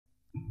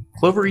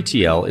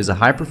CloverETL is a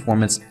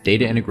high-performance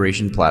data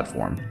integration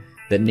platform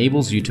that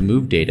enables you to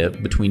move data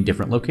between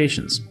different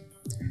locations.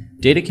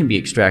 Data can be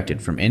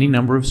extracted from any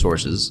number of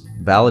sources,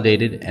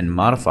 validated and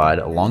modified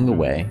along the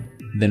way,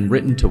 then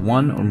written to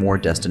one or more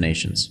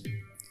destinations.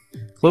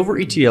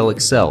 CloverETL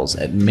excels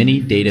at many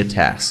data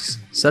tasks,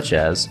 such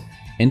as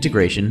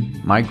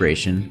integration,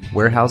 migration,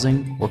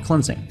 warehousing, or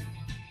cleansing.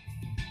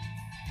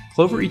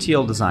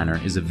 CloverETL Designer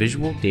is a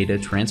visual data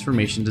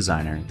transformation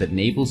designer that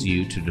enables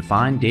you to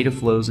define data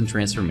flows and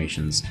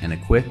transformations in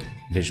a quick,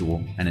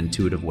 visual, and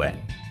intuitive way.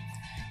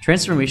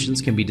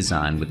 Transformations can be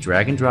designed with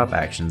drag-and-drop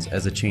actions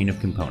as a chain of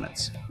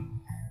components.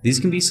 These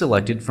can be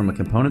selected from a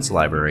components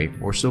library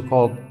or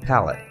so-called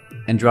palette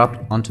and dropped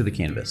onto the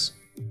canvas.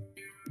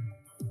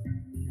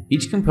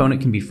 Each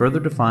component can be further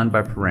defined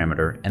by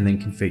parameter and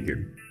then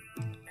configured.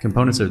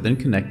 Components are then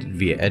connected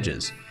via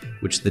edges,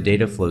 which the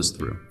data flows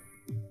through.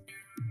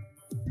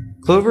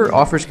 Clover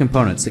offers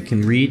components that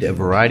can read a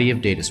variety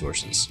of data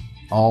sources.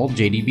 All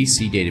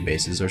JDBC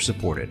databases are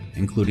supported,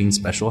 including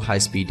special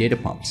high-speed data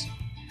pumps.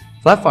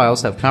 Flat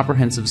files have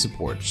comprehensive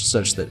support,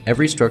 such that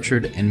every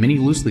structured and many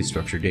loosely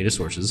structured data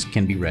sources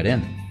can be read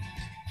in.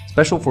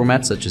 Special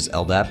formats such as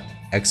LDAP,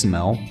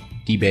 XML,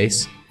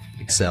 DBase,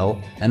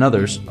 Excel, and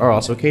others are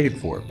also catered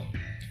for.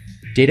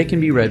 Data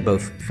can be read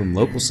both from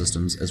local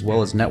systems as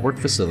well as network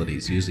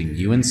facilities using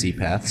UNC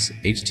paths,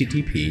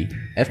 HTTP,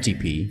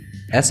 FTP,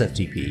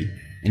 SFTP,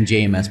 and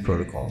JMS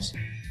protocols.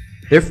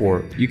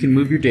 Therefore, you can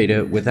move your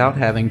data without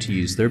having to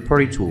use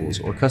third-party tools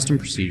or custom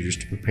procedures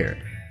to prepare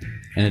it.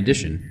 In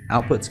addition,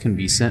 outputs can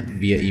be sent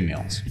via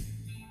emails.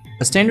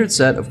 A standard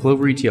set of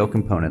CloverETL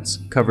components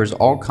covers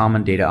all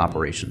common data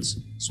operations: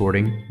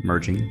 sorting,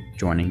 merging,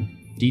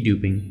 joining,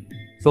 deduping,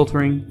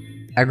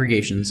 filtering,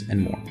 aggregations,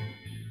 and more.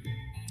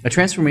 A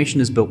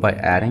transformation is built by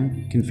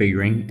adding,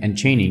 configuring, and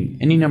chaining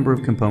any number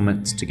of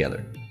components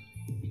together.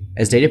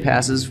 As data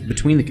passes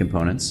between the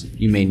components,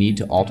 you may need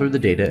to alter the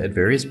data at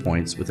various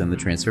points within the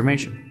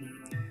transformation.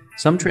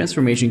 Some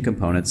transformation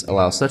components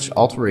allow such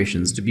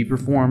alterations to be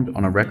performed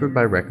on a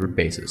record-by-record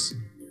basis.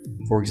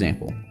 For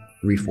example,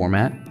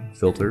 reformat,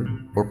 filter,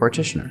 or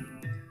partitioner.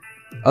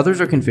 Others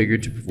are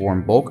configured to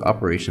perform bulk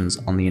operations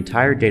on the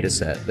entire data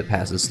set that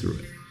passes through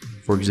it.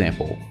 For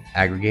example,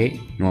 aggregate,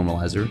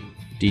 normalizer,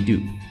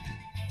 dedupe.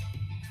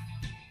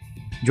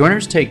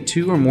 Joiners take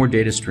two or more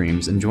data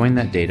streams and join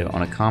that data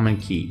on a common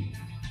key.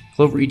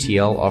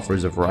 CloverETL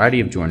offers a variety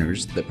of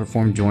joiners that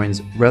perform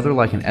joins rather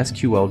like an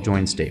SQL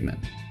join statement.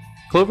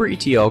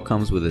 CloverETL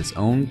comes with its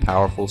own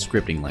powerful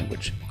scripting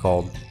language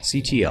called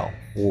CTL,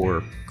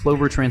 or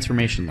Clover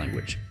Transformation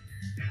Language.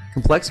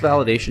 Complex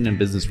validation and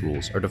business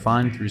rules are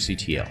defined through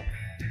CTL.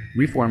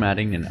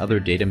 Reformatting and other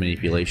data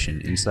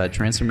manipulation inside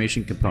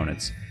transformation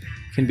components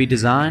can be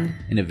designed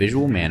in a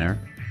visual manner,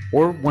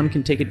 or one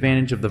can take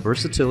advantage of the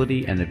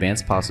versatility and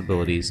advanced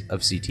possibilities of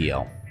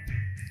CTL.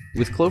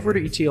 With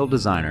CloverETL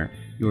Designer,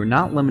 you are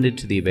not limited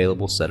to the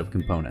available set of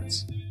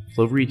components.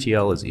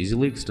 CloverETL is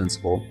easily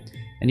extensible,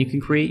 and you can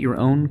create your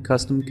own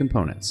custom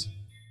components.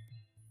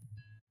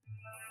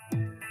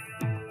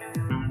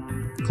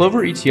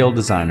 CloverETL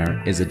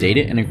Designer is a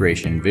data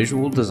integration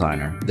visual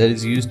designer that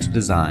is used to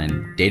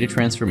design data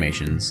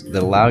transformations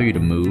that allow you to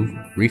move,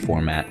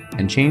 reformat,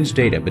 and change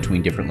data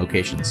between different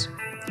locations.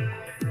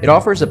 It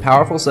offers a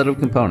powerful set of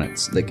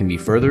components that can be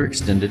further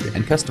extended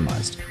and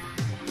customized.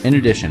 In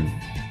addition,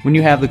 when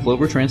you have the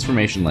Clover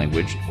Transformation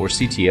Language, or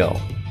CTL,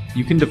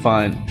 you can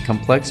define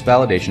complex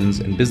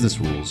validations and business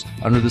rules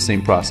under the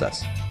same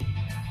process.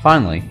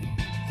 Finally,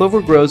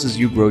 Clover grows as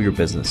you grow your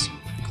business.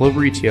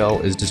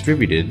 CloverETL is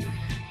distributed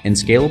in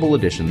scalable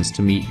editions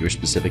to meet your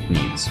specific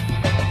needs.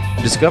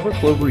 Discover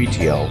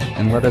CloverETL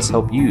and let us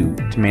help you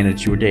to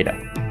manage your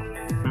data.